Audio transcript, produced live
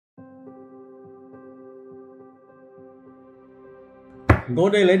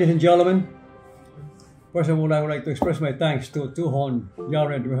Good day, ladies and gentlemen. First of all, I would like to express my thanks to Tuhon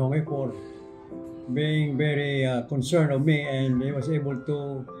Jared Wihongi for being very concerned of me, and he was able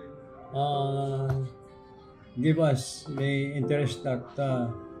to give us the interest that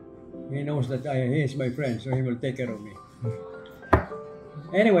he knows that he is my friend, so he will take care of me.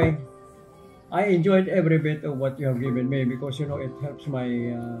 Anyway, I enjoyed every bit of what you have given me because it helps my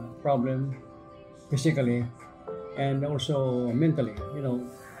problem physically and also mentally.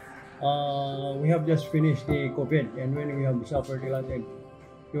 We have just finished the COVID, and when we have suffered a lot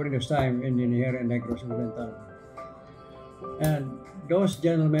during this time in here in Negros Occidental. And those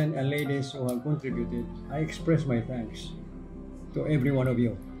gentlemen and ladies who have contributed, I express my thanks to every one of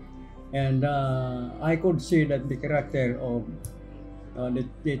you. And I could see that the character of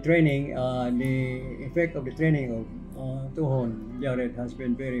the training, the effect of the training of Tuhon Jared has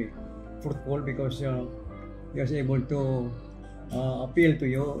been very fruitful because he was able to appeal to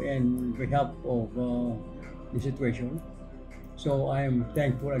you in behalf of the situation. So I am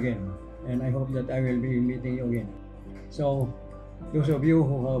thankful again, and I hope that I will be meeting you again. So those of you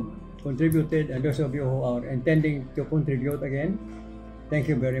who have contributed and those of you who are intending to contribute again, thank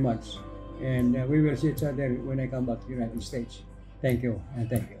you very much. And we will see each other when I come back to the United States. Thank you, and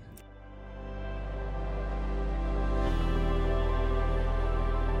thank you.